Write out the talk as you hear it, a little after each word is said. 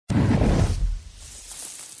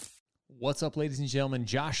What's up, ladies and gentlemen?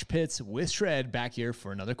 Josh Pitts with Shred back here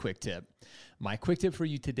for another quick tip. My quick tip for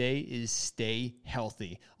you today is stay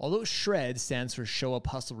healthy. Although Shred stands for show up,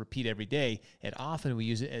 hustle, repeat every day, and often we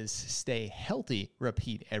use it as stay healthy,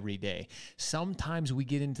 repeat every day. Sometimes we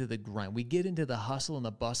get into the grind, we get into the hustle and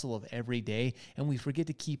the bustle of every day, and we forget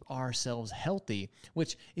to keep ourselves healthy,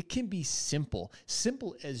 which it can be simple.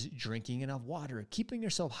 Simple as drinking enough water, keeping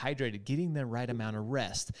yourself hydrated, getting the right amount of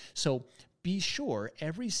rest. So be sure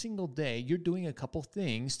every single day you're doing a couple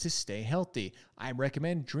things to stay healthy. I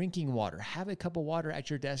recommend drinking water. Have a cup of water at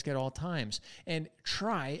your desk at all times. And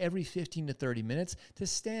try every 15 to 30 minutes to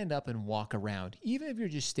stand up and walk around. Even if you're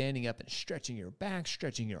just standing up and stretching your back,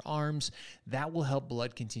 stretching your arms, that will help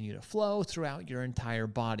blood continue to flow throughout your entire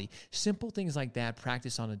body. Simple things like that,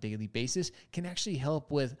 practice on a daily basis, can actually help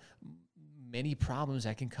with many problems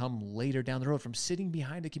that can come later down the road from sitting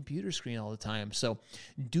behind a computer screen all the time. So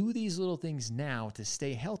do these little things now to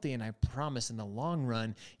stay healthy, and I promise in the long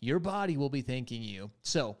run, your body will be thanking you.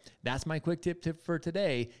 So that's my quick tip for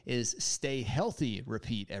today is stay healthy,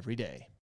 repeat every day.